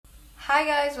Hi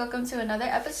guys, welcome to another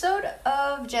episode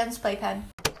of Jen's Playpen.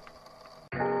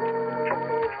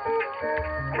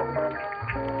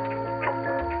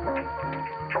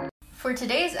 For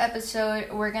today's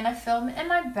episode, we're gonna film in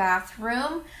my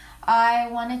bathroom. I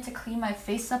wanted to clean my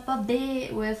face up a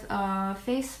bit with a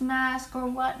face mask or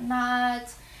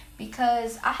whatnot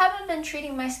because I haven't been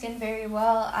treating my skin very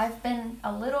well. I've been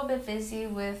a little bit busy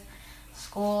with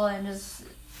school and just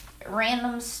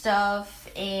random stuff,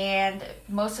 and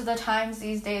most of the times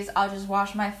these days I'll just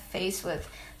wash my face with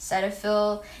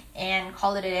Cetaphil and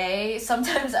call it a day.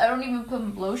 Sometimes I don't even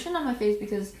put lotion on my face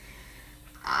because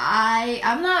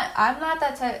I'm not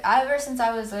that type. Ever since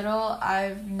I was little,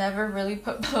 I've never really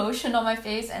put lotion on my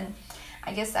face, and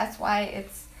I guess that's why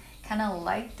it's kind of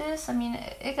like this. I mean,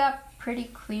 it got pretty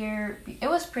clear. It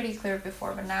was pretty clear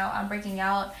before, but now I'm breaking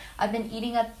out. I've been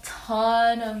eating a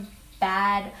ton of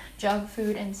bad junk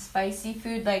food and spicy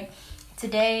food. Like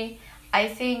today, I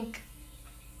think,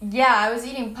 I was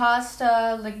eating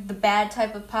pasta, like the bad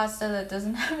type of pasta that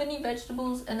doesn't have any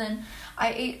vegetables, and then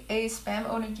I ate a spam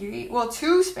onigiri,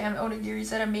 two spam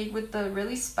onigiris that I made with the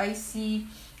really spicy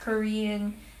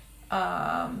Korean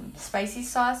spicy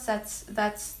sauce.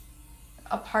 That's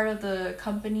a part of the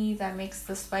company that makes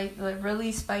the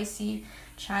really spicy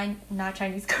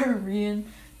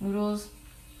Korean noodles.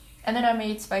 And then I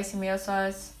made spicy mayo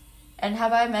sauce. And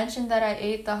have I mentioned that I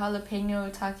ate the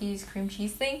jalapeno Takis cream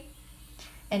cheese thing?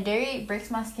 And dairy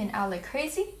breaks my skin out like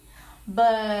crazy.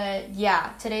 But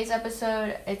yeah, today's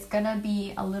episode, it's gonna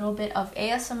be a little bit of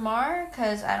ASMR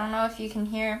because I don't know if you can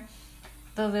hear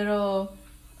the little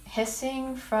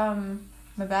hissing from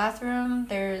my bathroom.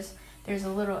 There's a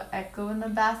little echo in the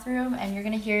bathroom, and you're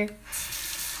gonna hear,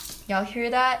 y'all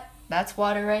hear that? That's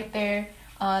water right there.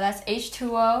 That's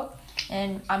H2O.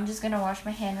 And I'm just gonna wash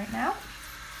my hand right now.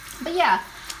 But yeah,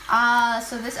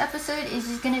 so this episode is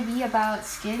just gonna be about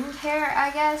skincare, I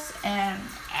guess, and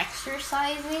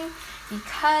exercising,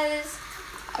 because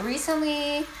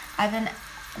recently I've been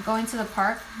going to the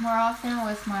park more often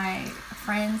with my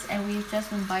friends, and we've just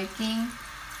been biking.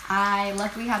 I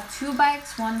luckily have two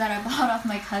bikes, one that I bought off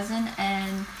my cousin,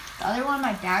 and the other one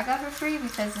my dad got for free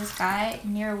because this guy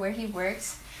near where he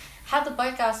works had the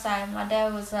bike outside. My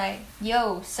dad was like,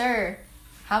 "Yo, sir,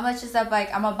 how much is that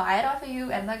bike? I'm gonna buy it off of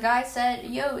you." And the guy said,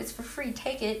 "Yo, it's for free,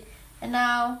 take it." And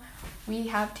now we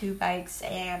have two bikes,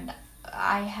 and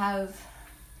I have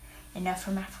enough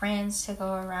for my friends to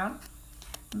go around.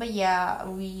 But yeah,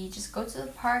 we just go to the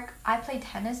park. I played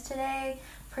tennis today.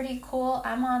 Pretty cool.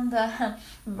 I'm on the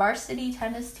varsity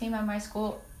tennis team at my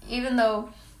school, even though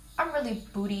I'm really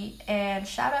booty. And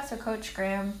shout out to Coach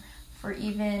Graham for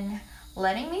even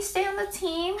letting me stay on the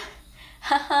team.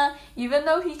 Even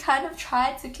though he kind of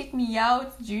tried to kick me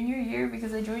out junior year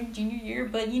because I joined junior year,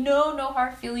 but no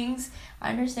hard feelings. I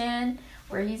understand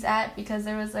where he's at because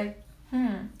there was like,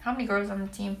 how many girls on the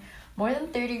team? More than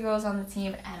 30 girls on the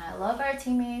team, and I love our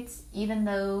teammates, even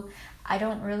though I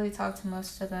don't really talk to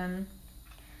most of them.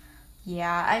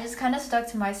 Yeah, I just kind of stuck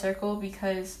to my circle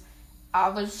because I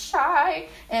was shy,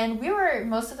 and we were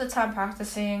most of the time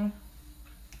practicing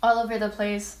all over the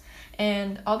place.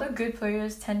 And all the good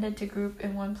players tended to group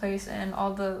in one place, and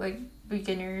all the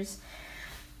beginners.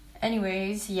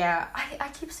 Anyways, yeah, I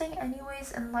keep saying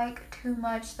anyways and too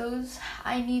much.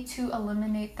 I need to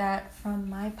eliminate that from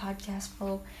my podcast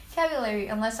vocabulary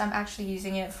unless I'm actually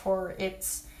using it for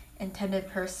its intended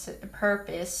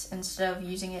purpose instead of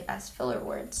using it as filler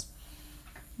words.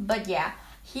 But yeah,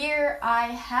 here I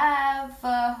have,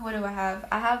 what do I have?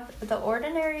 I have the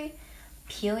Ordinary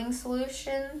peeling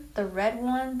solution, the red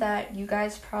one that you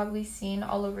guys probably seen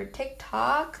all over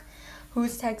TikTok.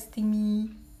 Who's texting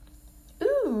me?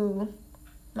 Ooh,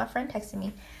 my friend texted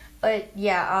me. But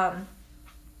yeah,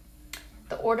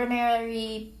 the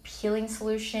Ordinary peeling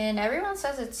solution, everyone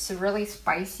says it's really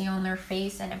spicy on their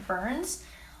face and it burns,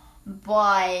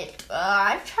 but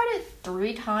I've tried it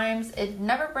 3 times. It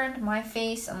never burned my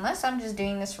face unless I'm just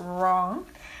doing this wrong.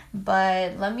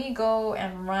 But let me go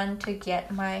and run to get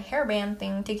my hairband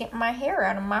thing to get my hair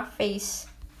out of my face.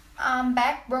 I'm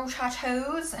back,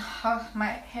 brochachos. My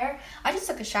hair. I just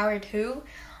took a shower too,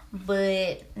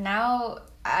 but now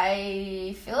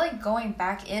I feel like going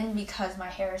back in because my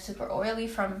hair is super oily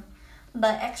from the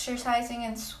exercising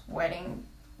and sweating.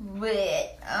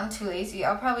 But I'm too lazy.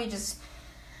 I'll probably just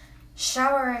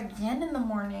shower again in the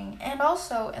morning. And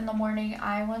also in the morning,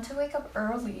 I want to wake up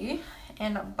early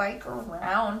and bike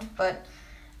around, but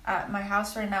at my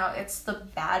house right now it's the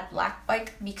bad black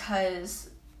bike because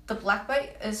the black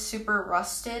bike is super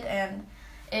rusted, and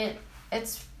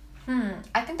it's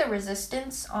I think the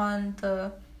resistance on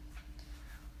the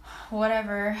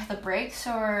brakes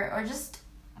or just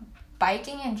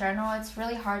biking in general, it's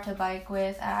really hard to bike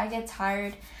with. I get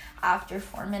tired after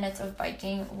 4 minutes of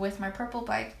biking with my purple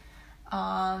bike.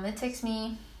 It takes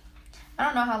me, I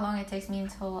don't know how long it takes me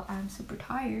until I'm super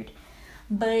tired,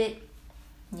 but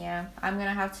yeah, I'm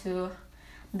gonna have to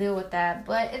deal with that.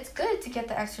 But it's good to get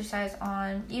the exercise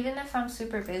on. Even if I'm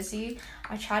super busy,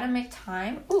 I try to make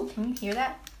time. Ooh, can you hear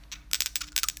that?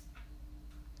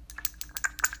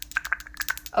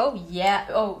 Oh yeah.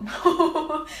 Oh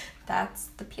no. That's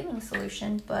the peeling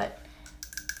solution. But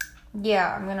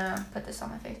yeah, I'm gonna put this on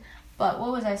my face. But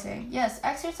what was I saying? Yes,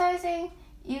 exercising,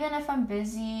 even if I'm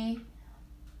busy,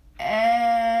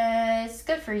 it's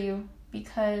good for you,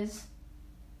 because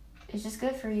it's just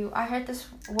good for you. I heard this,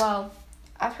 well,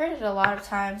 I've heard it a lot of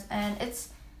times, and it's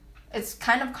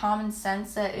kind of common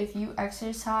sense that if you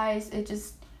exercise, it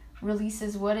just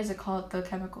releases, what is it called, the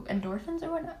chemical endorphins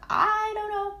or whatnot? I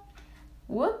don't know.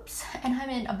 Whoops. And I'm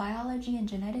in biology and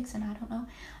genetics, and I don't know.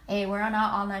 Hey, we're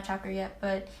not on that chapter yet,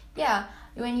 but yeah,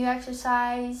 when you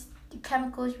exercise, the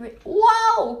chemicals,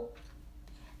 wow,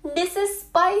 this is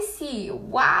spicy.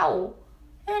 Wow.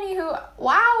 Anywho,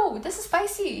 wow, this is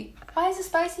spicy. Why is it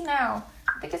spicy now?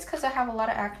 I think it's because I have a lot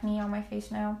of acne on my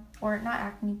face now. Or not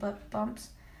acne, but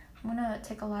bumps. I'm gonna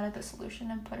take a lot of the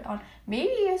solution and put it on. Maybe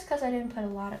it's because I didn't put a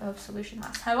lot of solution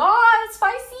last time. Oh, it's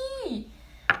spicy.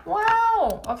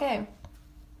 Wow. Okay.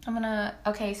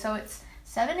 Okay, so it's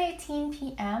 7:18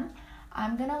 p.m.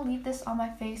 I'm gonna leave this on my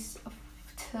face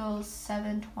till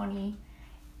 7:28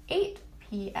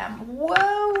 p.m.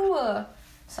 Whoa.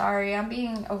 Sorry, I'm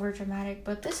being over dramatic,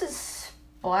 but this is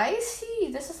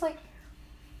spicy. This is like,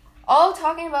 all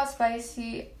talking about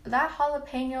spicy. That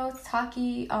jalapeno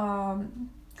taki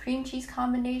cream cheese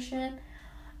combination,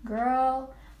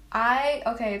 girl.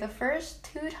 The first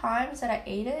 2 times that I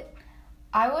ate it,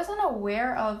 I wasn't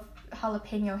aware of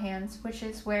jalapeno hands, which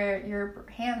is where your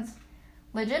hands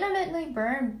legitimately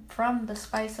burn from the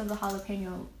spice of the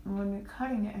jalapeno when you're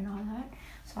cutting it and all that.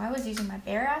 So I was using my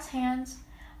bare ass hands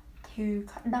to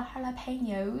cut the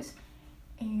jalapenos,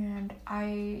 and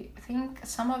I think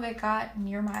some of it got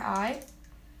near my eye,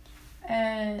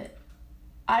 and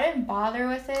I didn't bother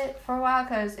with it for a while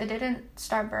because it didn't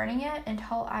start burning yet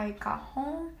until I got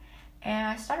home, and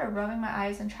I started rubbing my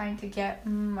eyes and trying to get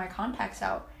my contacts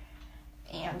out,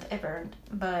 and it burned.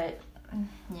 But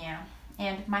yeah,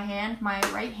 and my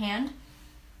right hand,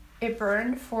 it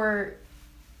burned for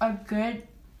a good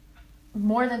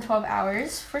more than 12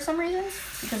 hours for some reason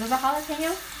because of the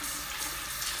jalapeno.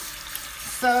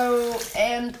 So,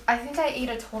 and I think I ate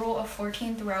a total of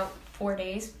 14 throughout 4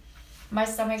 days. My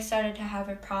stomach started to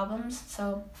have problems,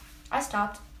 so I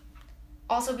stopped.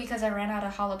 Also because I ran out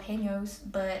of jalapenos,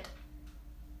 but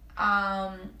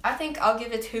I think I'll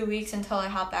give it 2 weeks until I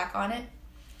hop back on it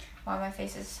while my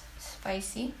face is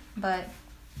spicy. But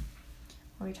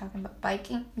what are we talking about?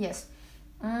 Biking? Yes.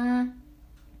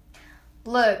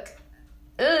 Look,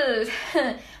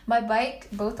 my bike,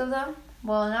 both of them,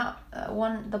 well, not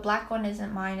one, the black one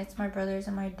isn't mine, it's my brother's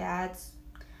and my dad's,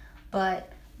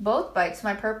 but both bikes,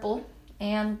 my purple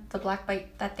and the black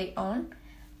bike that they own,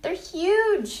 they're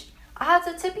huge. I had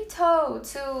to tippy toe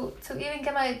to even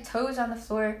get my toes on the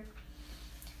floor.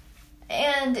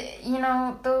 And you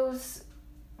know, those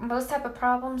type of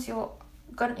problems, you're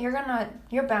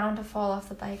bound to fall off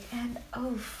the bike. And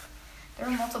there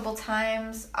were multiple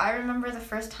times. I remember the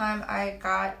first time I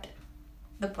got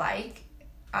the bike,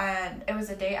 and it was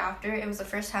the day after. It was the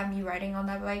first time me riding on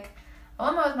that bike.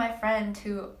 I went with my friend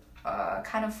to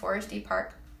kind of foresty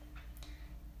park.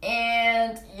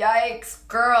 And yikes,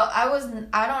 girl, I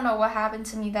don't know what happened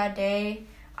to me that day.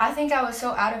 I think I was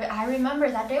so out of it. I remember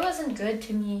that day wasn't good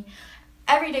to me.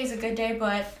 Every day's a good day,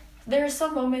 but there are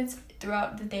some moments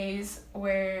throughout the days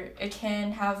where it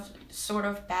can have sort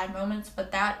of bad moments,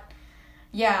 but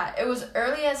yeah, it was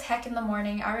early as heck in the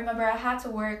morning. I remember I had to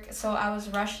work, so I was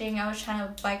rushing. I was trying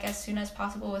to bike as soon as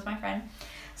possible with my friend.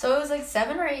 So it was like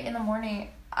 7 or 8 in the morning.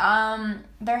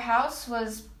 Their house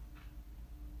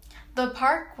the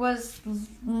park was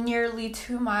nearly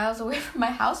 2 miles away from my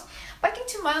house. Biking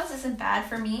 2 miles isn't bad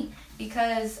for me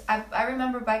because I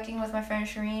remember biking with my friend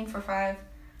Shireen for 5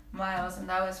 miles, and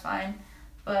that was fine.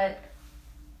 But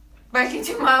biking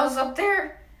 2 miles up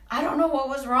there, I don't know what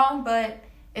was wrong, but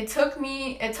it took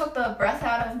the breath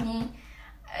out of me.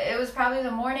 It was probably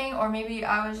the morning, or maybe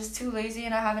I was just too lazy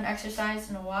and I haven't exercised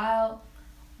in a while.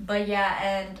 But yeah,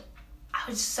 and I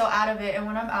was just so out of it. And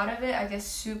when I'm out of it, I get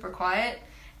super quiet.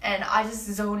 And I just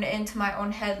zone into my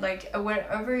own head. Like,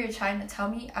 whatever you're trying to tell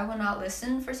me, I will not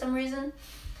listen for some reason.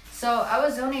 So I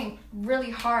was zoning really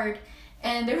hard.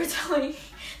 And they were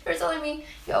telling me,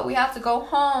 yo, we have to go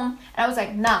home. And I was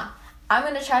like, nah, I'm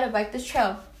going to try to bike this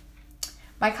trail.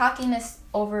 my cockiness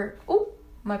over... Oh,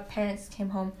 my parents came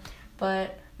home.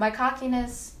 But my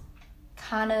cockiness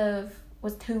kind of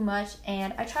was too much.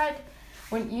 And I tried...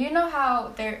 When you know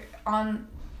how they're on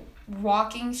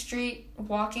walking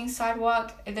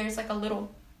sidewalk, there's like a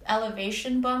little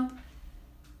elevation bump.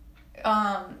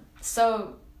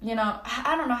 So, you know,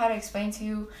 I don't know how to explain to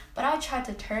you, but I tried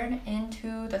to turn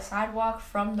into the sidewalk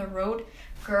from the road.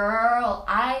 Girl,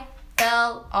 I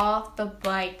fell off the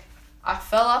bike.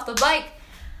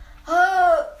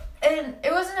 And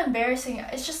it wasn't embarrassing.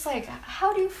 It's just like,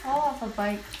 how do you fall off a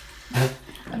bike?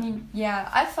 I mean, yeah,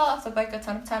 I fell off the bike a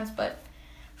ton of times, but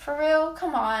for real,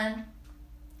 come on.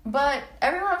 But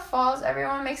everyone falls,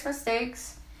 everyone makes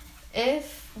mistakes.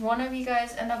 If one of you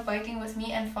guys end up biking with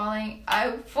me and falling,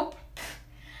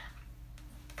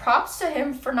 props to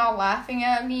him for not laughing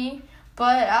at me.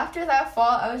 But after that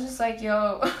fall, I was just like,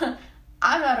 yo,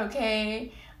 I'm not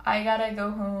okay. I gotta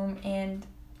go home. And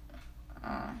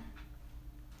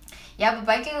yeah, but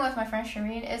biking with my friend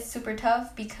Shireen is super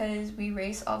tough because we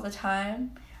race all the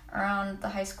time around the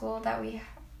high school that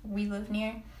we live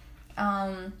near.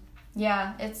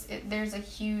 Yeah, there's a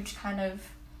huge kind of,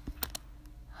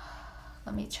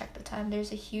 let me check the time.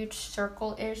 There's a huge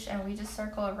circle-ish, and we just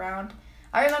circle around.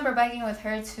 I remember biking with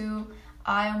her too.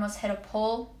 I almost hit a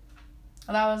pole.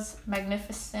 That was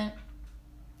magnificent.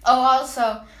 Oh,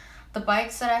 also, the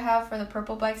bikes that I have for the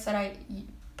purple bike that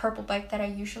I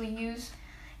usually use,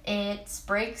 its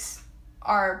brakes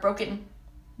are broken.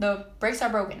 The brakes are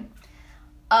broken.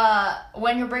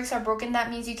 When your brakes are broken, that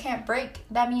means you can't brake.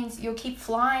 That means you'll keep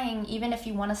flying even if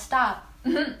you want to stop.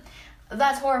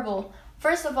 That's horrible.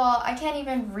 First of all, I can't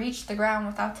even reach the ground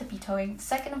without tippy-toeing.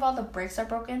 Second of all, the brakes are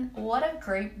broken. What a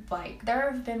great bike. There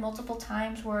have been multiple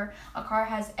times where a car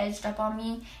has edged up on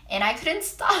me and I couldn't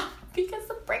stop because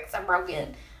the brakes are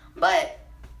broken. But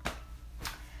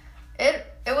it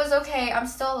was okay. I'm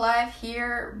still alive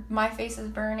here. My face is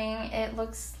burning. It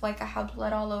looks like I have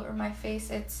blood all over my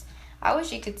face. I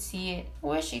wish you could see it. I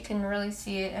wish you can really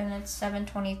see it. And it's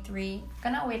 7:23.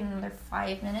 Gonna wait another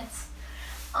 5 minutes.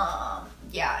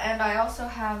 Yeah, and I also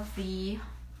have the,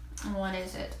 what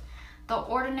is it? The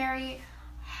ordinary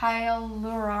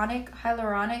hyaluronic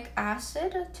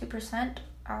acid, 2%.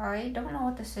 I don't know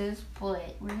what this is,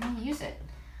 but we're gonna use it.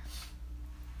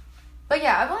 But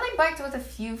yeah, I've only biked with a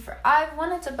few. I've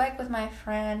wanted to bike with my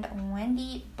friend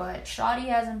Wendy, but Shawty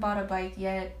hasn't bought a bike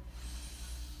yet.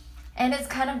 And it's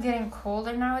kind of getting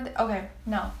colder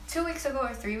now. 2 weeks ago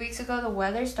or 3 weeks ago, the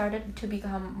weather started to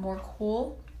become more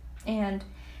cool. And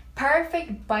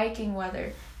perfect biking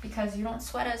weather because you don't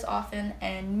sweat as often.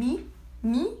 And me,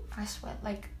 I sweat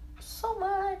like so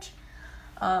much.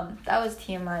 That was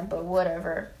TMI, but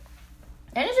whatever.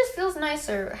 And it just feels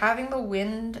nicer having the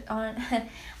wind on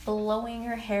blowing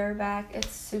your hair back.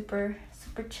 It's super,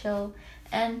 super chill.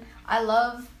 And I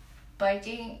love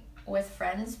biking with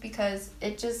friends because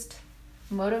it just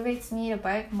motivates me to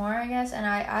bike more, I guess. And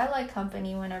I like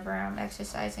company whenever I'm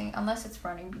exercising, unless it's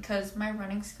running, because my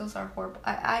running skills are horrible.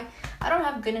 I don't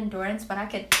have good endurance, but I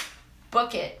could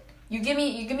book it. You give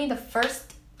me the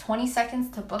first 20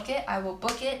 seconds to book it, I will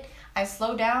book it. I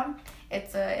slow down.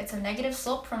 It's a negative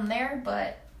slope from there,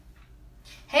 but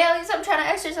hey, at least I'm trying to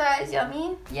exercise, you know what I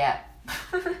mean? Yeah.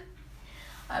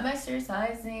 I'm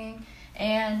exercising,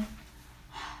 and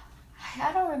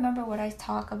I don't remember what I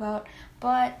talk about,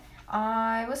 but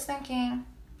I was thinking,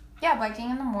 yeah, biking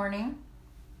in the morning.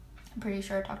 I'm pretty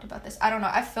sure I talked about this. I don't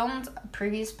know. I filmed a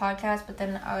previous podcast, but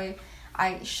then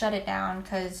I shut it down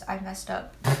because I messed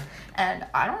up. And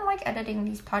I don't like editing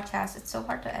these podcasts. It's so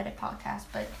hard to edit podcasts.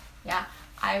 But yeah,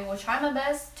 I will try my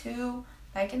best to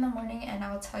bike in the morning, and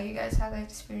I'll tell you guys how the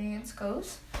experience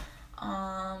goes.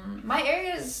 My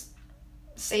area is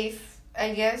safe,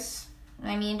 I guess.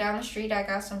 I mean, down the street, I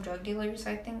got some drug dealers,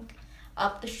 I think.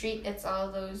 Up the street, it's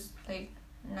all those, like,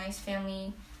 nice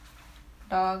family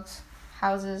dogs,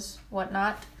 houses,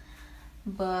 whatnot.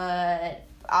 But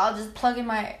I'll just plug in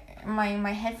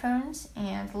my headphones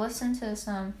and listen to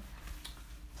some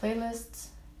playlists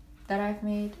that I've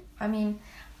made. I mean,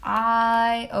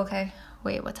 okay,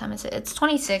 wait, what time is it? It's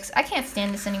 26. I can't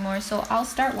stand this anymore, so I'll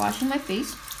start washing my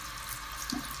face.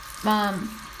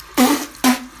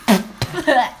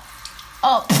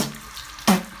 Oh,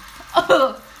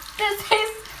 this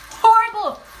tastes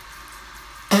horrible.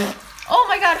 Oh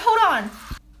my god, hold on.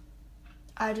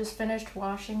 I just finished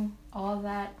washing all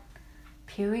that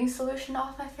peeling solution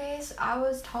off my face. I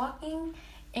was talking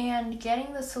and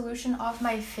getting the solution off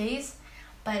my face,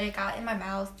 but it got in my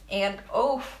mouth, and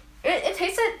it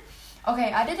tasted,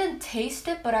 okay, I didn't taste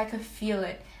it, but I could feel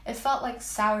it. It felt like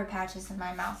Sour Patches in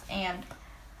my mouth, and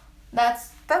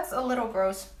that's a little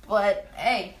gross, but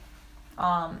hey,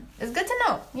 It's good to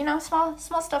know. You know, small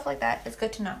stuff like that. It's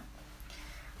good to know.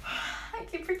 I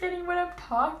keep forgetting what I'm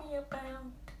talking about.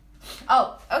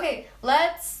 Oh, okay.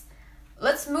 Let's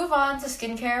move on to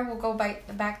skincare. We'll go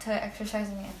back to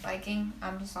exercising and biking.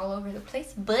 I'm just all over the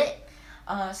place. But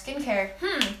skincare.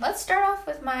 Let's start off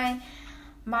with my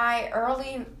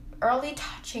early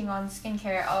touching on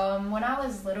skincare. When I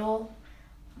was little,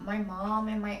 my mom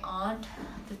and my aunt,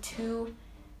 the two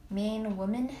main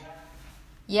women.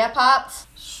 Yeah, Pops.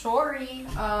 Sorry,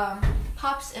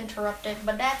 Pops interrupted,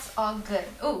 but that's all good.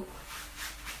 Ooh,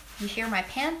 you hear my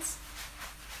pants?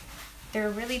 They're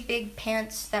really big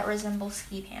pants that resemble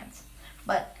ski pants.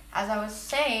 But as I was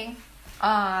saying,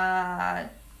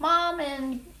 Mom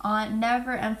and aunt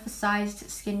never emphasized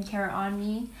skincare on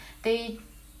me. They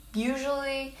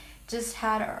usually just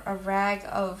had a rag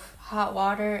of hot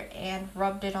water and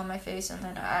rubbed it on my face, and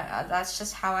then that's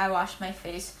just how I washed my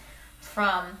face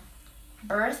from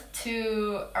birth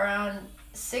to around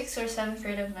 6th or 7th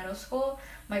grade of middle school.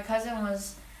 My cousin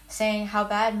was saying how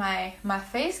bad my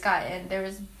face got, and there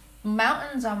was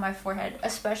mountains on my forehead,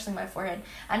 especially my forehead.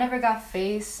 I never got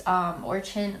face or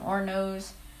chin or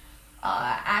nose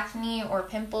acne or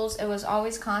pimples. It was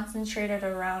always concentrated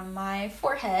around my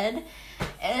forehead,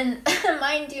 and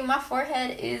mind you, my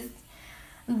forehead is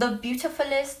the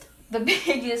beautifulest, the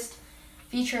biggest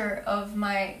feature of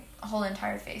my whole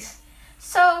entire face.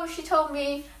 So she told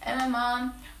me and my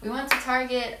mom, we went to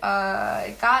Target,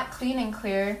 got Clean and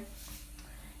Clear,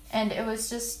 and it was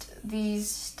just these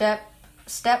step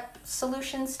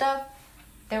solution stuff.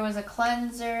 There was a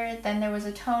cleanser, then there was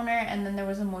a toner, and then there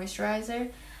was a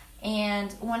moisturizer.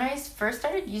 And when I first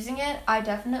started using it, I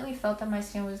definitely felt that my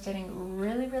skin was getting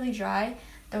really, really dry.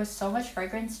 There was so much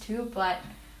fragrance too, but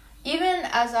even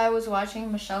as I was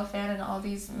watching Michelle Phan and all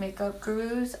these makeup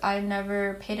gurus, I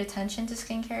never paid attention to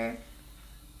skincare.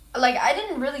 Like, I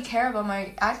didn't really care about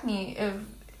my acne,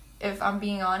 if I'm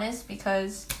being honest,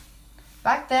 because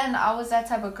back then I was that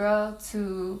type of girl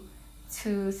to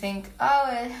think, oh,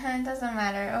 it doesn't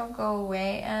matter, it'll go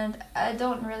away, and I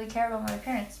don't really care about my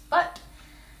appearance. But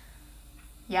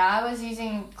yeah, I was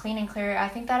using Clean and Clear. I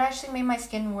think that actually made my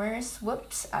skin worse.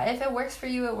 Whoops. If it works for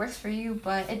you, it works for you,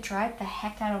 but it dried the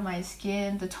heck out of my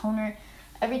skin. The toner,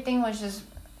 everything was just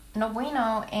no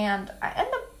bueno, and I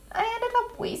ended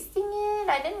up wasting it.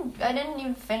 I didn't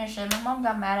even finish it. My mom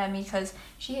got mad at me because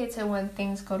she hates it when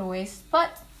things go to waste.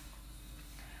 But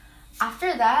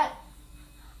after that,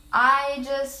 I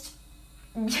just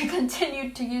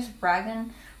continued to use rag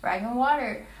and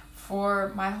water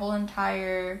for my whole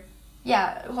entire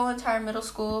middle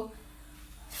school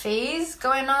phase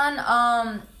going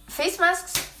on. Face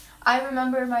masks. I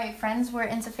remember my friends were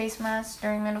into face masks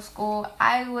during middle school.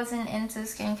 I wasn't into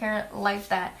skincare like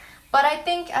that. But I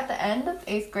think at the end of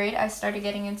 8th grade, I started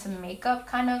getting into makeup,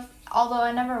 kind of. Although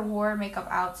I never wore makeup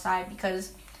outside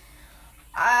because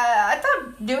I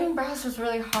thought doing brows was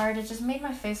really hard. It just made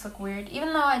my face look weird.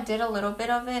 Even though I did a little bit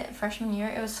of it freshman year,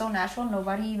 it was so natural,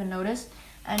 nobody even noticed.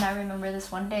 And I remember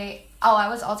this one day, I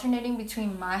was alternating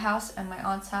between my house and my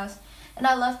aunt's house. And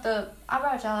I left the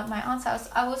eyebrow gel at my aunt's house.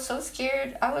 I was so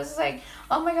scared. I was like,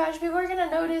 oh my gosh, people are going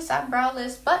to notice I'm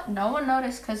browless. But no one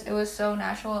noticed because it was so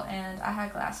natural and I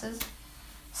had glasses.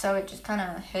 So it just kind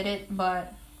of hid it.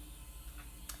 But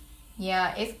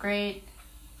yeah, 8th grade,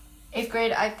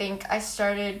 I think I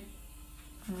started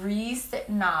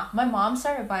my mom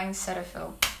started buying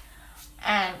Cetaphil.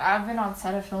 And I've been on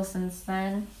Cetaphil since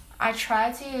then. I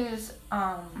tried to use,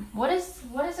 what is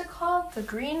it called? The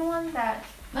green one that,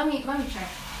 let me check.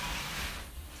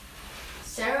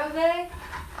 CeraVe?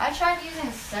 I tried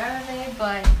using CeraVe,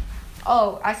 but,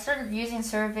 I started using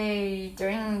CeraVe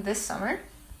during this summer.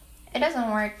 It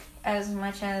doesn't work as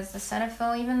much as the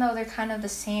Cetaphil, even though they're kind of the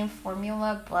same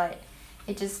formula, but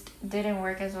it just didn't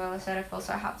work as well as Cetaphil,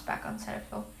 so I hopped back on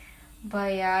Cetaphil.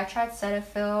 But yeah, I tried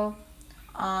Cetaphil,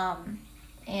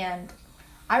 and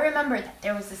I remember that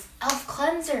there was this e.l.f.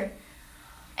 cleanser,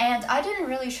 and I didn't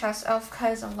really trust e.l.f.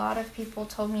 because a lot of people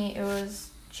told me it was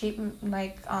cheap,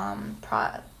 like,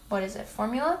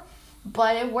 formula,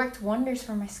 but it worked wonders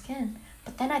for my skin.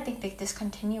 But then I think they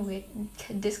discontinued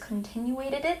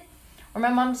it, or my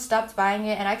mom stopped buying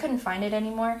it, and I couldn't find it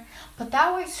anymore. But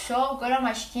that worked so good on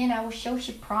my skin, I was so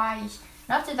surprised.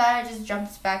 And after that, I just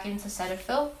jumped back into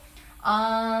Cetaphil.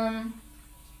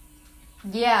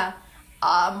 Yeah.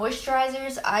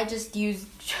 Moisturizers, I just use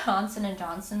Johnson &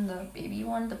 Johnson, the baby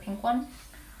one, the pink one.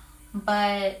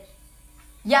 But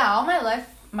yeah, all my life,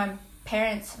 my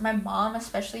parents, my mom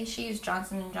especially, she used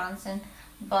Johnson & Johnson.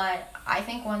 But I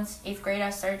think once 8th grade, I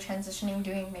started transitioning,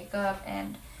 doing makeup,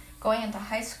 and going into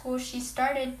high school, she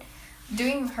started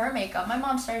doing her makeup. My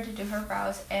mom started to do her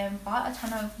brows and bought a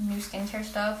ton of new skincare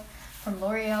stuff from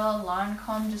L'Oreal,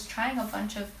 Lancome, just trying a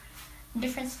bunch of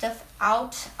different stuff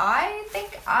out. I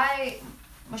think I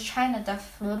was trying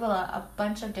a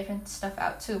bunch of different stuff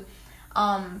out too.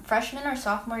 Freshman or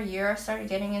sophomore year, I started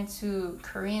getting into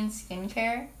Korean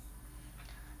skincare.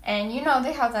 And you know,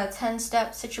 they have that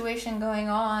 10-step situation going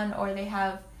on, or they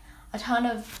have a ton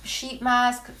of sheet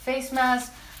mask, face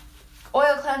mask,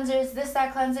 oil cleansers, this,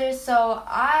 that cleansers. So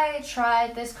I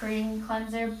tried this Korean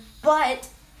cleanser, but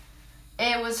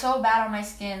it was so bad on my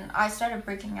skin. I started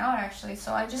breaking out actually.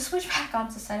 So I just switched back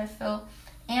onto Cetaphil.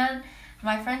 And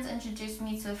my friends introduced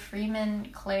me to Freeman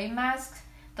clay masks,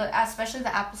 especially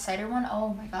the apple cider one. Oh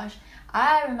my gosh.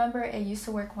 I remember it used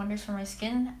to work wonders for my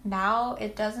skin. Now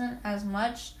it doesn't as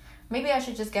much. Maybe I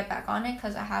should just get back on it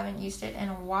because I haven't used it in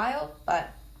a while.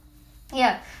 But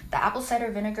yeah, the apple cider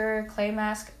vinegar clay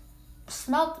mask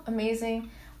smelled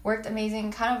amazing, worked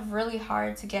amazing, kind of really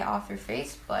hard to get off your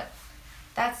face, but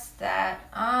that's that.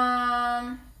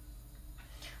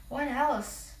 What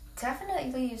else?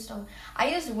 Definitely used I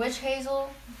used witch hazel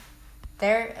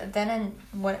there, then,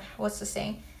 and what's the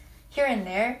saying? Here and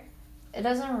there. It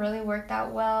doesn't really work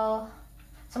that well.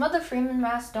 Some of the Freeman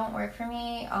masks don't work for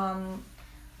me.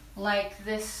 Like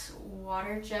this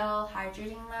water gel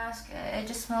hydrating mask. It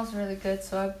just smells really good,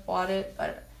 so I bought it,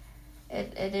 but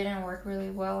it didn't work really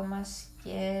well on my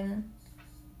skin.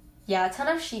 Yeah, a ton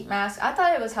of sheet masks. I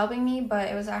thought it was helping me, but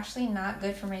it was actually not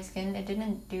good for my skin. It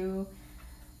didn't do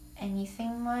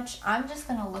anything much. I'm just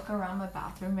gonna look around my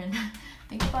bathroom and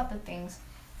think about the things.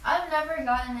 I've never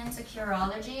gotten into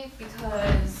Curology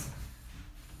because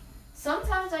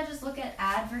sometimes I just look at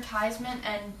advertisement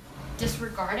and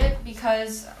disregard it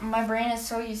because my brain is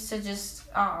so used to just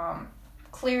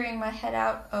clearing my head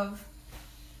out of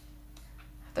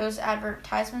those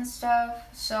advertisement stuff.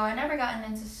 So I never gotten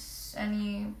into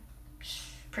any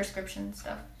prescription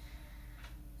stuff.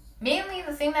 Mainly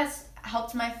the thing that's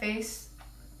helped my face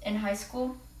in high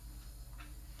school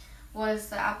was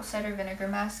the apple cider vinegar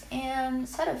mask and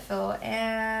Cetaphil,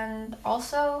 and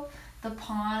also the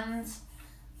Pond's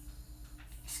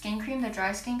skin cream, the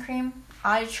dry skin cream.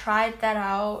 I tried that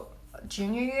out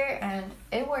junior year and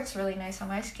it works really nice on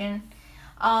my skin.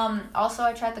 Also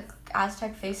I tried the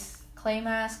Aztec face clay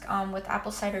mask with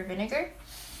apple cider vinegar.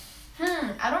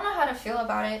 I don't know how to feel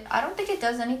about it. I don't think it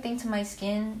does anything to my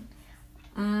skin.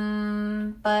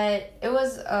 But it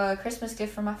was a Christmas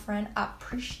gift from my friend. I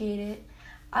appreciate it.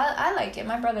 I like it.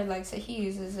 My brother likes it. He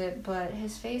uses it, but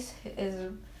his face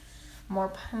is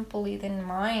more pimply than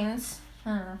mine's.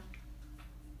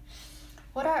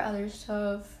 What are other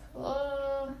stuff?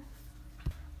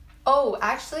 Oh,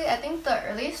 actually, I think the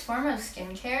earliest form of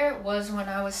skincare was when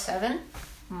I was 7.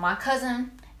 My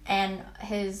cousin and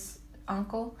his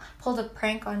uncle pulled a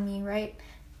prank on me, right?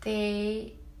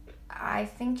 I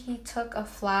think he took a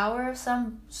flower of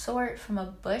some sort from a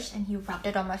bush and he rubbed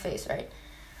it on my face, right?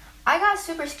 I got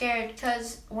super scared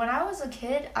because when I was a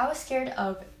kid, I was scared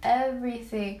of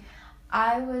everything.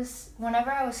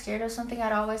 Whenever I was scared of something,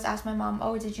 I'd always ask my mom,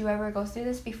 oh, did you ever go through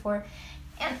this before?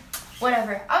 And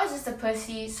whatever, I was just a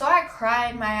pussy. So I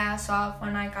cried my ass off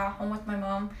when I got home with my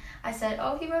mom. I said,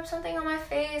 oh, he rubbed something on my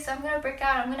face. I'm going to break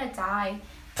out. I'm going to die.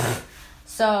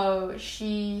 So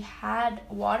she had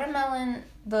watermelon,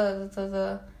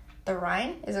 the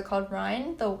rind, is it called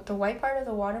rind? The white part of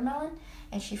the watermelon,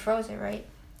 and she froze it, right?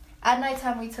 At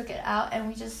nighttime, we took it out and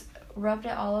we just rubbed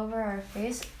it all over our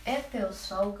face. It feels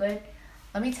so good.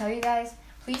 Let me tell you guys,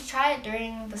 please try it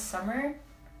during the summer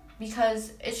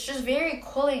because it's just very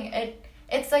cooling.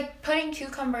 It's like putting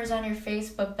cucumbers on your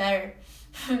face, but better.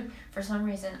 For some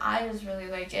reason, I just really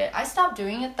like it. I stopped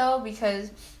doing it though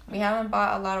because we haven't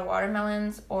bought a lot of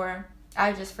watermelons, or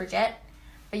I just forget.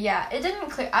 But yeah, it didn't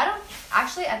clear. I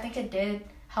think it did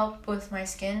help with my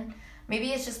skin.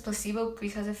 Maybe it's just placebo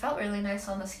because it felt really nice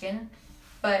on the skin.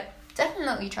 But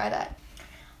definitely try that.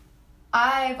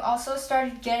 I've also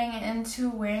started getting into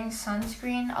wearing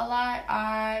sunscreen a lot.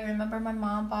 I remember my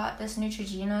mom bought this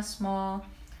Neutrogena small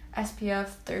SPF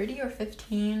 30 or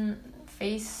 15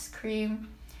 face cream.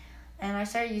 And I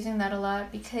started using that a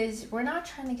lot because we're not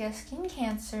trying to get skin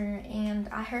cancer. And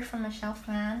I heard from Michelle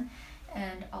Phan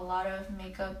and a lot of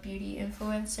makeup beauty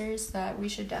influencers that we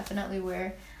should definitely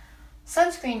wear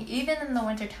sunscreen even in the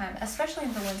wintertime, especially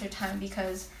in the wintertime,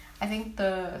 because I think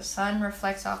the sun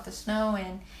reflects off the snow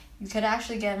and you could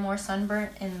actually get more sunburn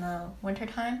in the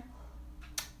wintertime.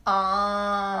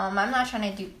 I'm not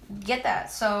trying to get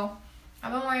that. So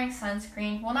I've been wearing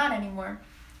sunscreen. Well, not anymore.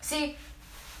 See,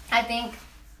 I think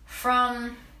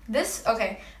from this,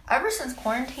 ever since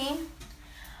quarantine,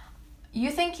 you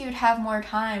think you'd have more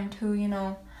time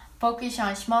to, focus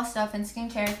on small stuff and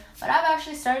skincare, but I've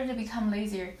actually started to become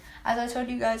lazier. As I told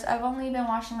you guys, I've only been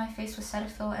washing my face with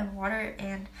Cetaphil and water,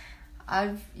 and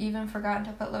I've even forgotten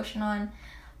to put lotion on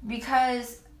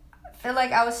because I feel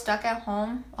like I was stuck at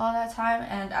home all that time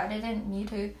and I didn't need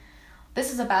to.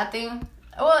 This is a bad thing.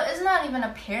 Well, it's not even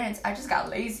appearance. I just got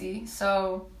lazy.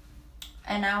 So,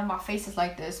 and now my face is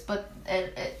like this. But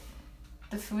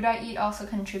the food I eat also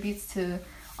contributes to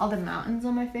all the mountains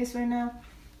on my face right now.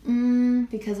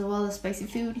 Because of all the spicy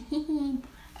food. And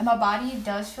my body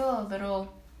does feel a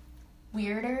little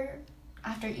weirder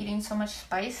after eating so much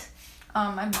spice.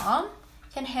 My mom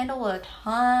can handle a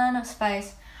ton of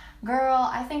spice. Girl,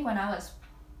 I think when I was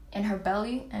in her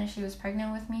belly and she was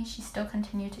pregnant with me, she still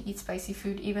continued to eat spicy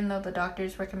food even though the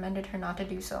doctors recommended her not to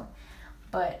do so.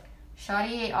 But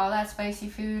Shawty ate all that spicy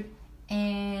food,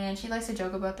 and she likes to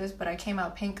joke about this, but I came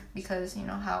out pink because you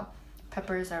know how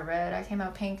peppers are red. I came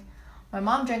out pink. My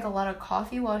mom drank a lot of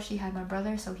coffee while she had my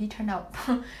brother, so he turned out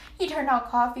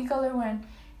coffee color when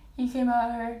he came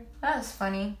out her. That was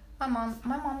funny. My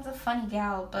mom's a funny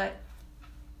gal, but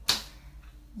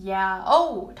yeah.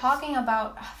 Oh, talking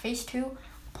about phase 2,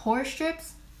 pore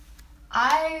strips.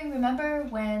 I remember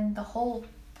when the whole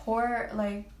pore,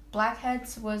 like,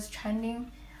 blackheads was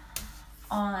trending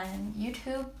on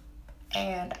YouTube,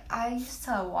 and I used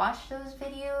to watch those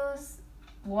videos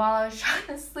while I was trying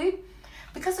to sleep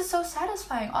because it's so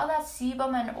satisfying. All that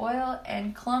sebum and oil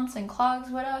and clumps and clogs,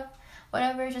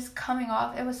 whatever just coming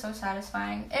off, it was so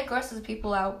satisfying. It grosses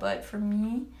people out, but for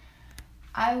me,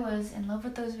 I was in love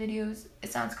with those videos.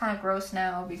 It sounds kind of gross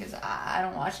now because I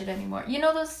don't watch it anymore. You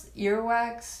know those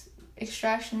earwax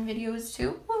extraction videos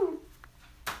too? Woo.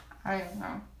 I don't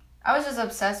know. I was just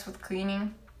obsessed with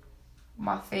cleaning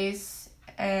my face,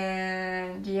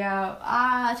 and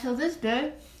yeah, till this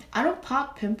day, I don't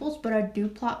pop pimples, but I do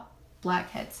pop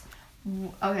blackheads.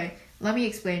 Okay, let me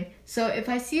explain. So if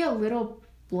I see a little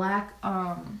black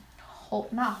hole,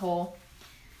 not hole,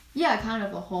 yeah, kind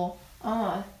of a hole on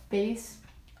my face,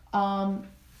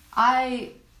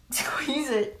 I squeeze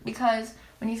it because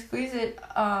when you squeeze it,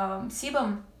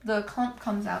 sebum, the clump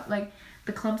comes out, like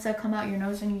the clumps that come out your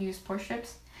nose when you use pore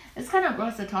strips. It's kind of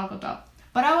gross to talk about,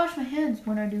 but I wash my hands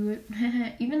when I do it.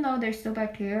 Even though there's still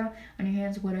bacteria on your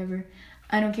hands, whatever,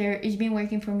 I don't care. It's been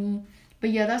working for me.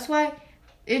 But yeah, that's why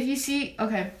if you see,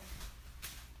 okay,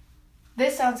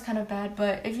 this sounds kind of bad,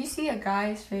 but if you see a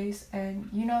guy's face and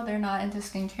you know they're not into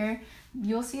skincare,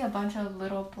 you'll see a bunch of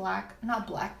little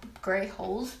gray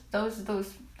holes. Those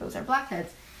are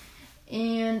blackheads.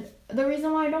 And the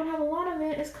reason why I don't have a lot of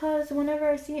it is because whenever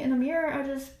I see it in the mirror, I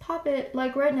just pop it.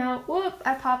 Like right now, whoop,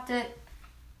 I popped it.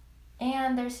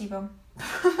 And there's sebum.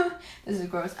 This is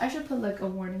gross. I should put like a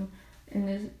warning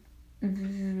in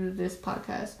this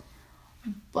podcast.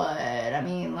 But I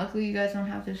mean, luckily you guys don't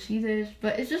have to see this.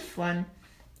 But it's just fun.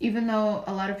 Even though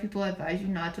a lot of people advise you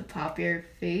not to pop your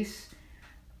face,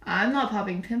 I'm not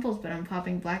popping pimples, but I'm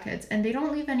popping blackheads. And they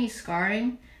don't leave any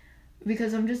scarring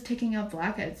because I'm just taking out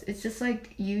blackheads. It's just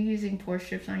like you using pore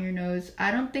strips on your nose.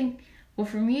 I don't think, well,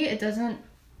 for me, it doesn't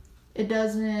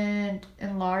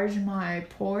enlarge my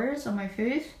pores on my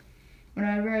face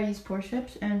whenever I use pore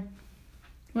strips. And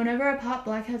whenever I pop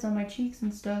blackheads on my cheeks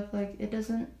and stuff, like, it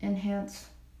doesn't enhance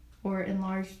or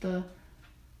enlarge the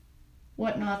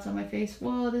whatnots on my face.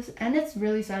 Well, and it's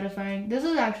really satisfying. This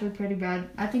is actually pretty bad.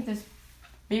 I think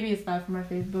maybe it's bad for my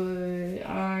face, but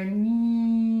I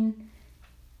mean,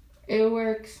 it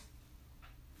works.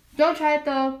 Don't try it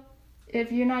though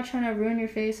if you're not trying to ruin your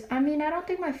face. I mean, I don't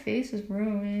think my face is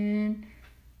ruined.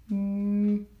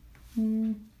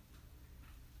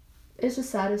 It's just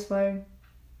satisfying.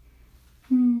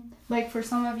 Like for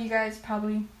some of you guys,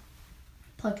 probably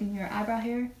plucking your eyebrow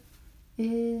hair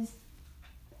is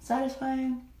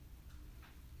satisfying.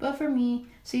 But for me,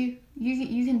 see,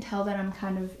 you can tell that I'm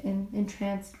kind of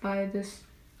entranced by this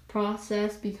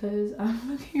process because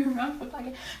I'm looking around for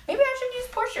blackhead. Maybe I should use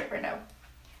pore strip right now.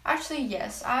 Actually,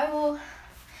 yes, I will.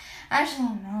 Actually,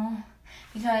 no,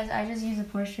 because I just use a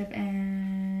pore strip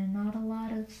and not a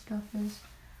lot of stuff is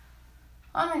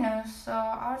on my nose. So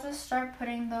I'll just start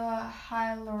putting the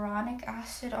hyaluronic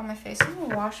acid on my face. I'm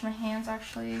gonna wash my hands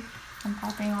actually. I'm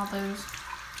popping all those.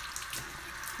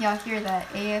 Y'all hear that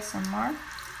ASMR?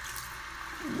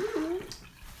 Ooh.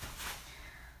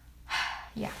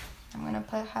 Yeah, I'm gonna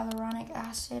put hyaluronic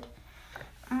acid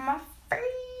on my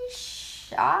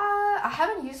face. I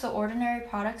haven't used the Ordinary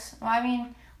products. Well, I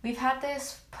mean, we've had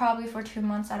this probably for 2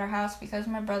 months at our house because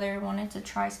my brother wanted to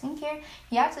try skincare.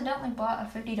 He accidentally bought a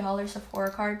 $50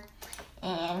 Sephora card,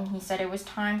 and he said it was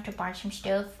time to buy some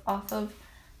stuff off of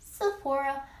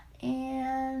Sephora.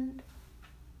 And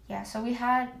yeah, so we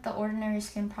had the Ordinary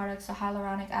Skin products, the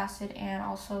hyaluronic acid, and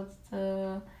also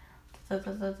the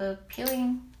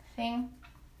peeling thing.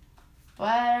 But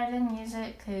I didn't use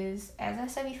it because, as I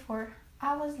said before,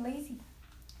 I was lazy.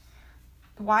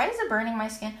 Why is it burning my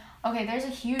skin? Okay, there's a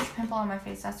huge pimple on my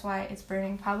face. That's why it's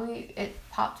burning. Probably it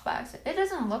popped by accident. It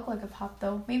doesn't look like a pop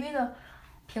though. Maybe the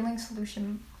peeling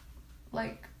solution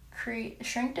like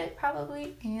shrinked it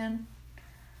probably. And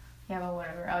yeah, but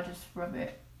whatever. I'll just rub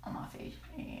it on my face.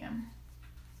 And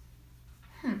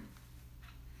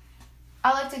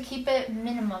I like to keep it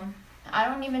minimum. I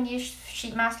don't even use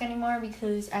sheet mask anymore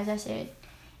because, as I said,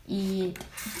 it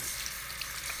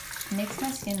makes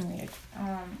my skin weird.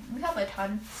 We have a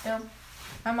ton still.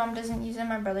 My mom doesn't use it.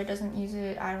 My brother doesn't use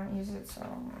it. I don't use it, so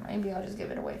maybe I'll just give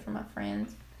it away from my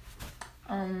friends.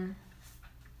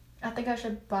 I think I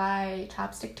should buy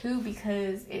chapstick too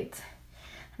because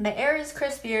the air is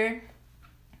crispier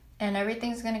and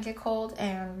everything's gonna get cold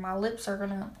and my lips are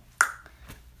gonna.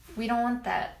 We don't want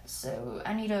that, so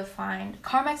I need to find.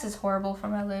 Carmex is horrible for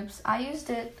my lips. I used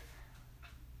it.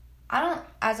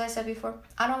 As I said before,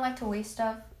 I don't like to waste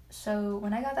stuff. So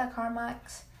when I got that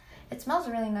Carmex, it smells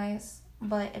really nice,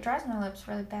 but it dries my lips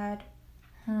really bad.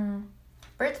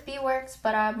 Burt's Bee works,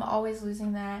 but I'm always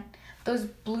losing that. Those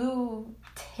blue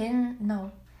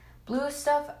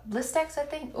stuff, Blistex, I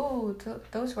think. Ooh,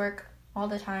 those work all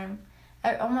the time.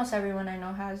 Almost everyone I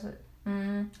know has it.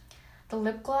 The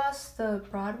lip gloss, the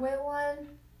Broadway one,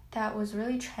 that was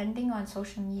really trending on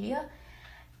social media.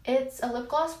 It's a lip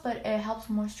gloss, but it helps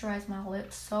moisturize my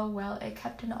lips so well. It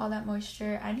kept in all that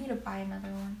moisture. I need to buy another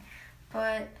one.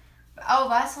 But,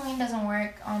 Vaseline doesn't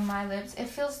work on my lips. It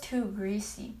feels too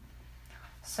greasy.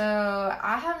 So,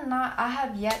 I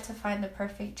have yet to find the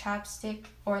perfect chapstick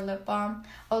or lip balm.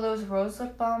 Oh, those rose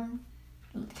lip balm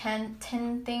tin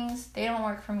things, they don't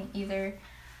work for me either.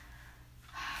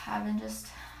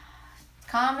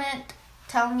 Comment,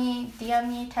 tell me, DM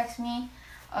me, text me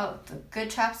the good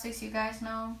chapsticks you guys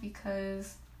know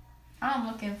because I'm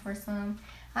looking for some.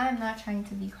 I'm not trying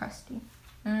to be crusty.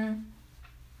 And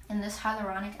this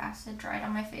hyaluronic acid dried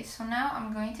on my face. So now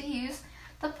I'm going to use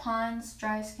the Pond's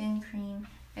Dry Skin Cream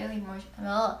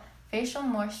Facial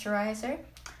Moisturizer.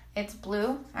 It's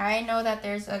blue. I know that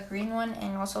there's a green one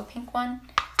and also a pink one.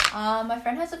 My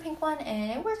friend has a pink one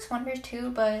and it works wonders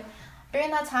too, but during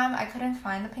that time, I couldn't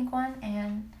find the pink one,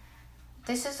 and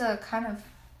this is a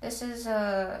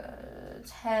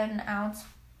 10-ounce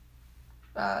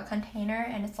container,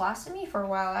 and it's lasted me for a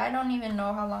while. I don't even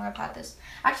know how long I've had this.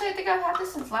 Actually, I think I've had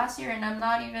this since last year, and I'm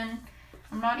not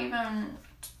even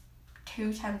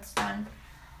 2/10 done.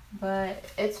 But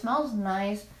it smells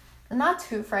nice, not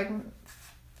too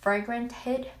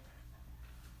fragranted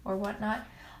or whatnot,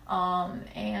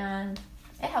 and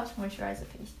it helps moisturize the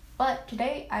face. But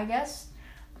today, I guess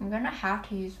I'm gonna have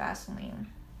to use Vaseline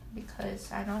because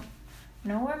I don't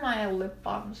know where my lip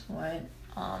balms went.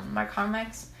 My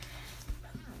Carmex.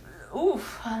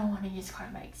 Oof, I don't want to use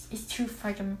Carmex. It's too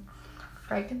fragranced.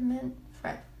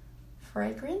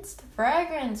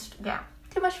 Yeah,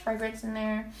 too much fragrance in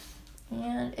there,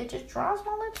 and it just draws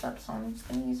my lips up. So I'm just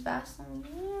gonna use Vaseline.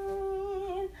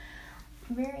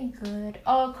 Very good.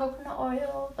 Oh, coconut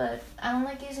oil, but I don't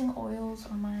like using oils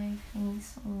on my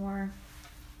face or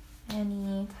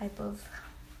any type of,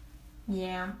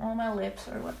 on my lips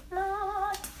or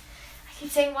whatnot. I keep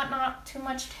saying whatnot too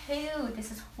much too.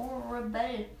 This is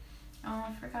horrible. Oh,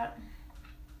 I forgot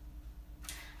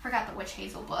the witch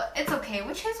hazel, but it's okay.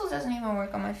 Witch hazel doesn't even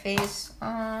work on my face.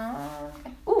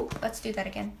 Okay. Ooh, let's do that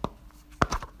again.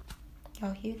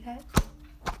 Y'all hear that?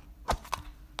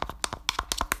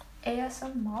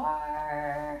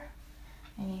 ASMR.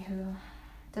 Anywho,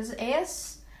 does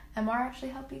ASMR actually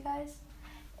help you guys?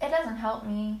 It doesn't help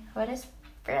me, but it's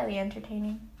fairly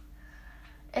entertaining.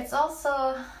 It's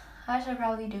also, I should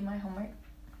probably do my homework,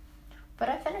 but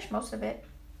I finished most of it.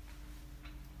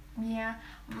 Yeah,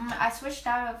 I switched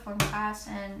out from class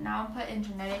and now I'm put in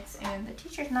genetics, and the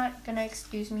teacher's not gonna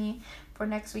excuse me for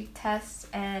next week's tests,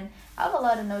 and I have a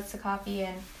lot of notes to copy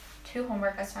and 2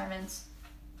 homework assignments.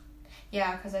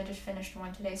 Yeah, because I just finished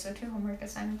one today, so 2 homework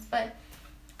assignments. But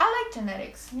I like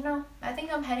genetics, I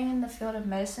think I'm heading in the field of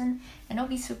medicine, and it'll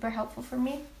be super helpful for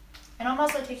me. And I'm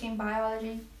also taking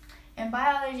biology, and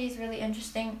biology is really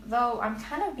interesting, though I'm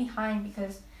kind of behind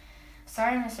because,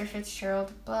 sorry, Mr.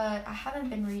 Fitzgerald, but I haven't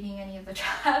been reading any of the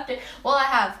chapters. Well, I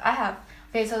have.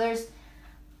 Okay, so there's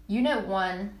Unit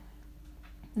 1,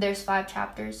 there's 5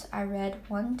 chapters. I read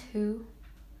 1, 2,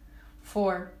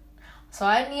 4. So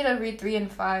I need to read 3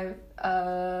 and 5.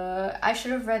 I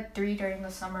should have read 3 during the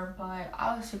summer, but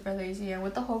I was super lazy. And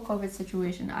with the whole COVID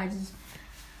situation, my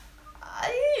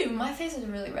face is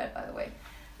really red, by the way.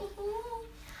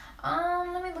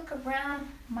 Let me look around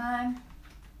my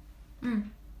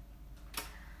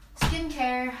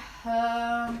skincare.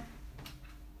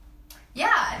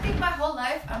 Yeah, I think my whole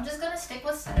life I'm just gonna stick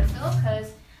with Cetaphil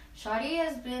because Shadi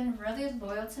has been really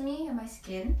loyal to me and my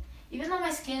skin. Even though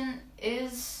my skin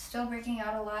is still breaking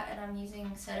out a lot and I'm using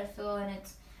Cetaphil and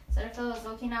Cetaphil is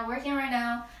looking not working right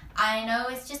now. I know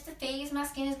it's just the phase my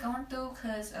skin is going through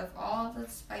because of all the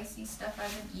spicy stuff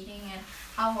I've been eating and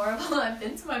how horrible I've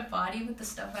been to my body with the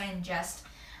stuff I ingest.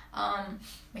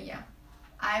 But yeah,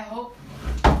 I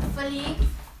hopefully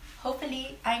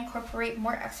I incorporate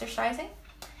more exercising.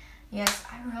 Yes,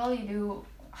 I really do.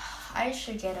 I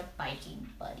should get a biking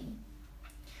buddy.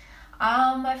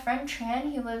 My friend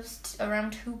Tran, he lives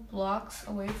around 2 blocks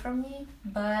away from me,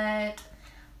 but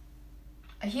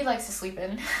he likes to sleep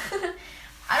in.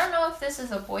 I don't know if this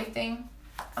is a boy thing.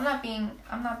 I'm not being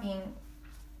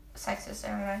sexist,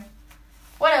 am I?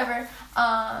 Whatever.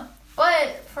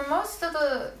 But for most of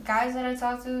the guys that I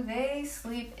talk to, they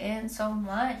sleep in so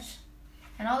much.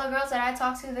 And all the girls that I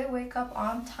talk to, they wake up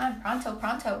on time,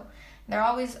 pronto. They're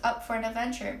always up for an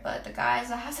adventure. But the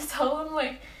guys, I have to tell them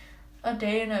like a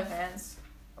day in advance.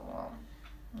 Well,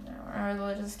 or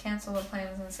they'll just cancel the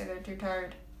plans and say they're too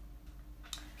tired.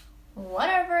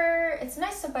 Whatever. It's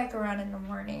nice to bike around in the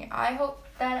morning. I hope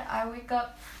that I wake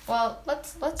up. Well,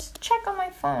 let's check on my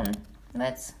phone.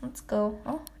 Let's go.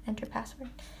 Oh, enter password.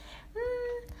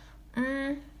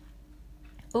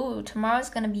 Ooh, tomorrow's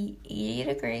gonna be 80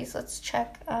 degrees. Let's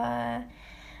check.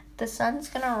 The sun's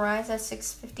gonna rise at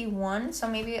 6:51, so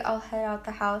maybe I'll head out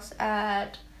the house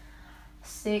at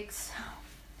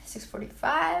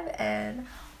 6:45 and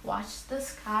watch the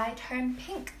sky turn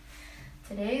pink.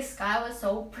 Today's sky was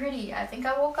so pretty. I think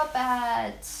I woke up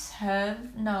at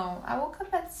 7. No, I woke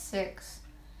up at 6.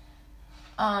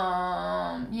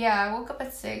 Yeah, I woke up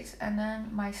at 6, and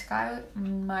then my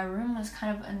room was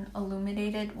kind of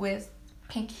illuminated with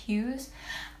pink hues.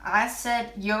 I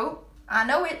said, yo, I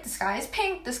know it, the sky is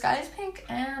pink,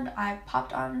 and I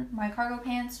popped on my cargo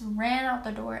pants, ran out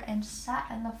the door, and sat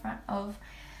in the front of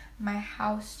my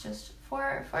house just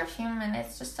for a few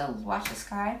minutes just to watch the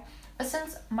sky. But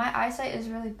since my eyesight is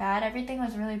really bad, everything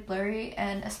was really blurry,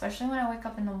 and especially when I wake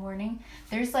up in the morning,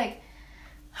 there's like,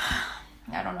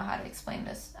 I don't know how to explain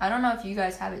this. I don't know if you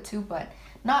guys have it too, but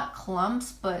not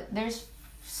clumps, but there's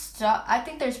stuff, I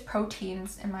think there's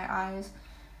proteins in my eyes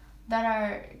that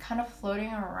are kind of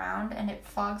floating around, and it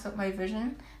fogs up my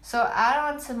vision. So add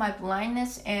on to my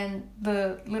blindness and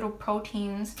the little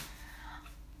proteins,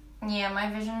 yeah, my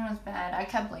vision was bad. I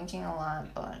kept blinking a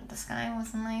lot, but the sky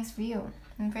was a nice view.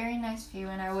 A very nice view,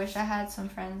 and I wish I had some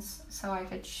friends so I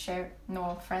could share,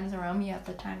 friends around me at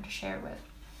the time to share with.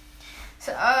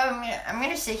 So I'm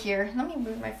gonna sit here. Let me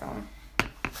move my phone.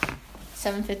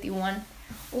 7:51.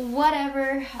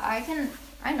 Whatever.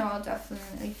 I know I'll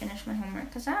definitely finish my homework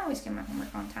because I always get my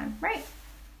homework on time. Right.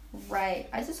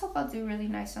 I just hope I'll do really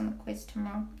nice on the quiz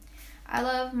tomorrow. I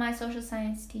love my social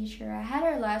science teacher. I had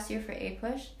her last year for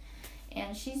APUSH,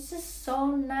 and she's just so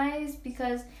nice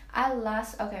because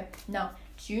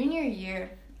junior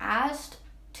year, I asked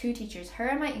 2 teachers, her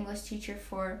and my English teacher,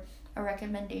 for a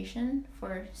recommendation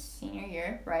for senior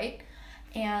year, right?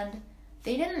 And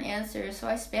they didn't answer, so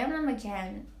I spammed them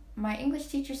again. My English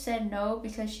teacher said no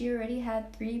because she already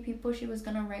had 3 people she was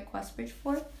gonna write Questbridge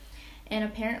for, and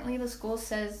apparently the school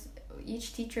says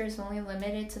each teacher is only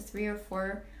limited to 3 or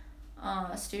 4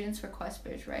 students for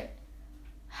Questbridge, right?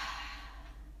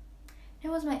 It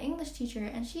was my English teacher,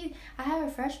 and I had her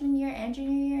freshman year and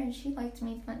junior year, and she liked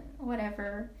me, but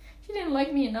whatever. She didn't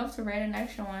like me enough to write an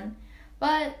extra one.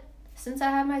 But since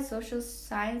I had my social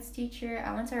science teacher,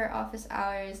 I went to her office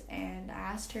hours and I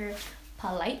asked her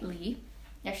politely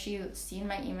if she had seen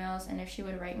my emails and if she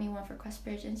would write me one for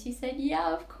Questbridge, and she said,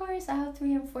 yeah, of course, I have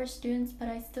 3 and 4 students, but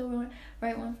I still won't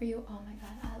write one for you. Oh my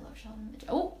god, I love Sheldon Mitchell.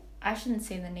 Oh, I shouldn't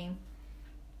say the name.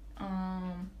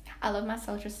 I love my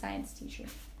social science teacher.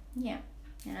 Yeah,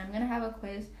 and I'm gonna have a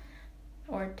quiz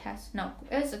or test. No,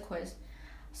 it's a quiz.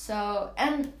 So,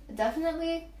 and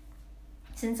definitely,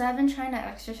 since I've been trying to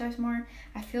exercise more,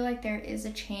 I feel like there is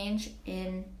a change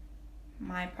in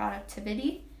my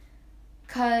productivity.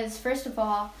 Because, first of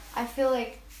all, I feel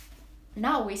like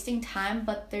not wasting time,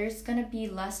 but there's gonna be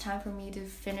less time for me to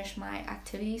finish my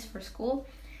activities for school.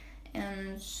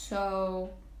 And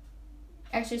so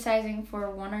exercising for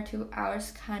 1 or 2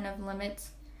 hours kind of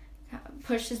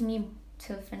pushes me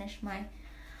to finish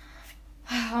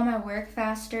all my work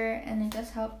faster, and it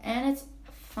does help, and it's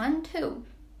fun too,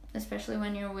 especially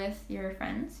when you're with your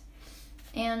friends,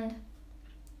 and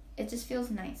it just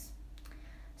feels nice.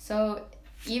 So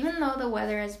even though the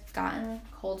weather has gotten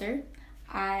colder,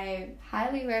 I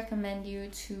highly recommend you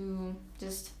to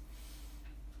just,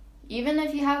 even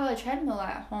if you have a treadmill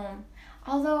at home,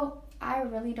 although I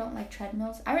really don't like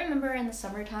treadmills. I remember in the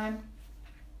summertime,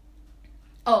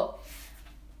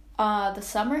 the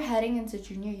summer heading into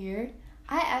junior year,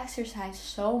 I exercised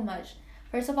so much.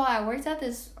 First of all, I worked at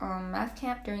this math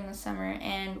camp during the summer,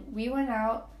 and we went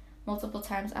out multiple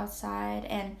times outside,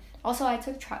 and also I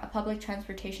took public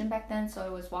transportation back then, so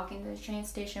it was walking to the train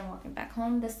station, walking back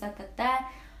home, this,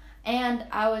 that, and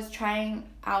I was trying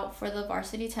out for the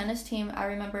varsity tennis team. I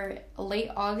remember late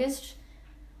August,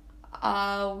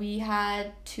 we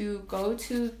had to go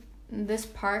to this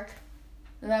park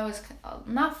that was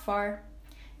not far.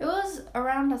 It was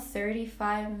around a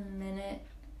 35-minute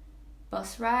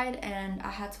bus ride, and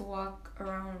I had to walk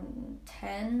around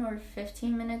 10 or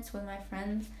 15 minutes with my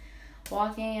friends,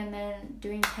 walking and then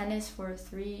doing tennis for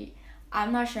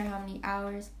I'm not sure how many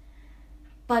hours.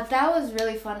 But that was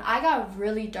really fun. I got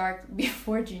really dark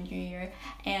before junior year,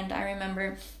 and I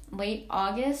remember late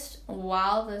August,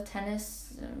 while the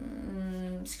tennis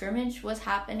scrimmage was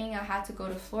happening, I had to go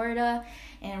to Florida,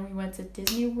 and we went to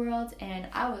Disney World, and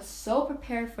I was so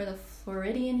prepared for the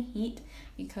Floridian heat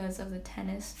because of the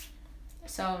tennis.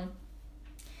 So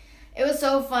it was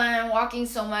so fun walking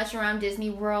so much around Disney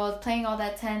World, playing all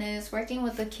that tennis, working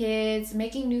with the kids,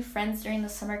 making new friends during the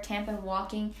summer camp, and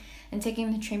walking and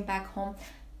taking the train back home.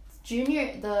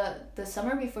 The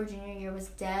summer before junior year was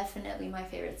definitely my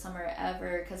favorite summer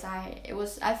ever, because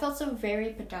I felt so very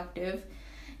productive,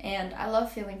 and I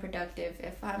love feeling productive.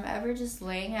 If I'm ever just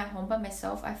laying at home by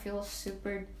myself, I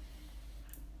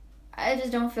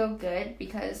just don't feel good,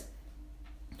 because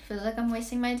it feels like I'm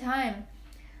wasting my time.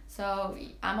 So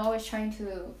I'm always trying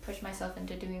to push myself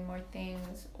into doing more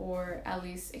things, or at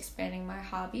least expanding my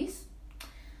hobbies.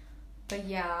 But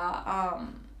yeah,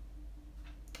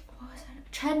 what was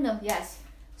that? Treadmill, yes.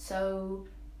 So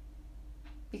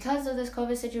because of this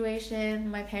COVID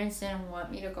situation, my parents didn't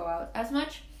want me to go out as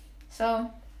much. So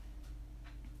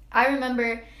I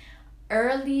remember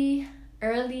early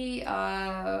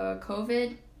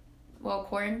COVID,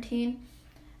 quarantine,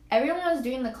 everyone was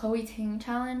doing the Chloe Ting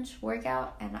challenge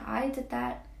workout, and I did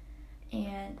that,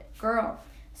 and girl,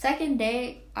 second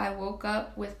day I woke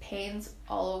up with pains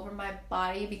all over my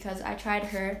body because I tried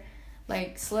her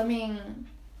like slimming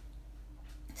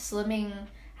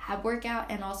ab workout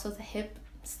and also the hip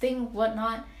thing,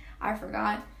 whatnot. I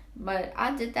forgot, but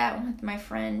I did that with my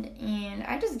friend, and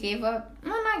I just gave up.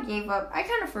 Well, not gave up, I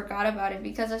kind of forgot about it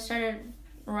because I started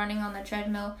running on the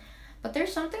treadmill. But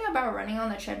there's something about running on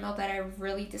the treadmill that I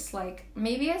really dislike.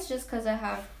 Maybe it's just because I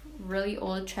have really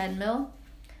old treadmill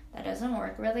that doesn't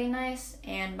work really nice,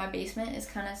 and my basement is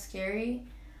kind of scary.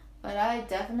 But I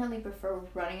definitely prefer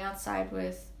running outside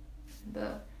with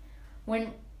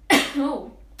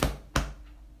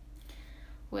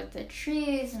with the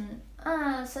trees and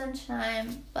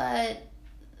sunshine. But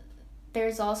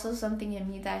there's also something in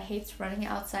me that hates running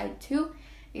outside too,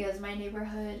 because my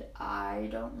neighborhood, I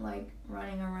don't like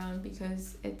running around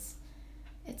because it's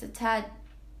a tad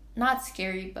not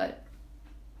scary, but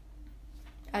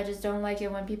I just don't like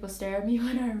it when people stare at me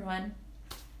when I run.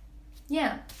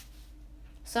 Yeah.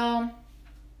 So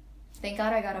thank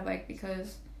God I got a bike,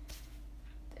 because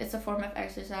it's a form of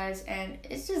exercise and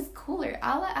it's just cooler.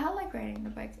 I like riding the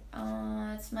bike.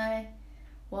 I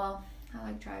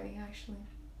like driving actually.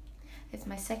 It's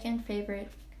my second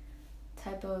favorite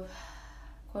type of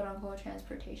quote-unquote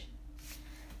transportation.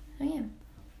 So yeah,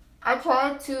 I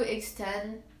tried to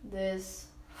extend this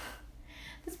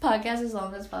podcast as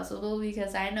long as possible,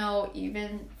 because I know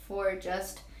even for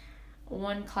just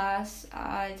one class,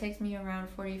 it takes me around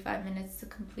 45 minutes to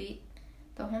complete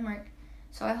the homework.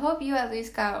 So I hope you at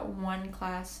least got one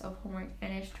class of homework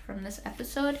finished from this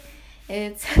episode.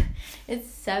 It's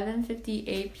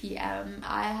 7:58 p.m.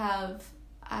 I have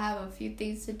a few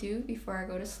things to do before I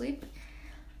go to sleep.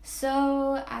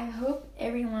 So I hope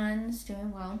everyone's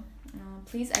doing well.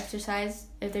 Please exercise.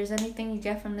 If there's anything you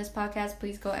get from this podcast,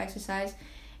 please go exercise,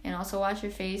 and also wash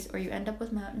your face, or you end up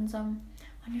with mountains on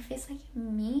your face like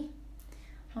me.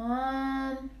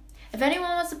 If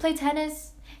anyone wants to play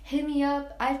tennis, hit me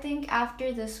up. I think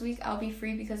after this week I'll be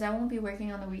free because I won't be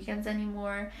working on the weekends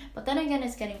anymore. But then again,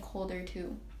 it's getting colder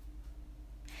too.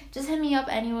 Just hit me up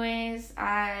anyways.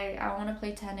 I want to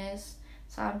play tennis,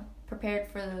 so I'm prepared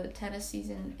for the tennis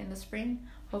season in the spring.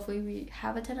 Hopefully we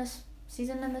have a tennis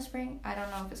season in the spring. I don't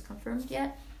know if it's confirmed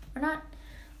yet or not.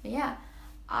 But yeah,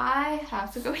 I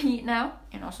have to go eat now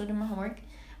and also do my homework.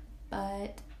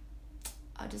 But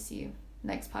I'll just see you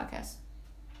next podcast.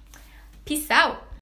 Peace out.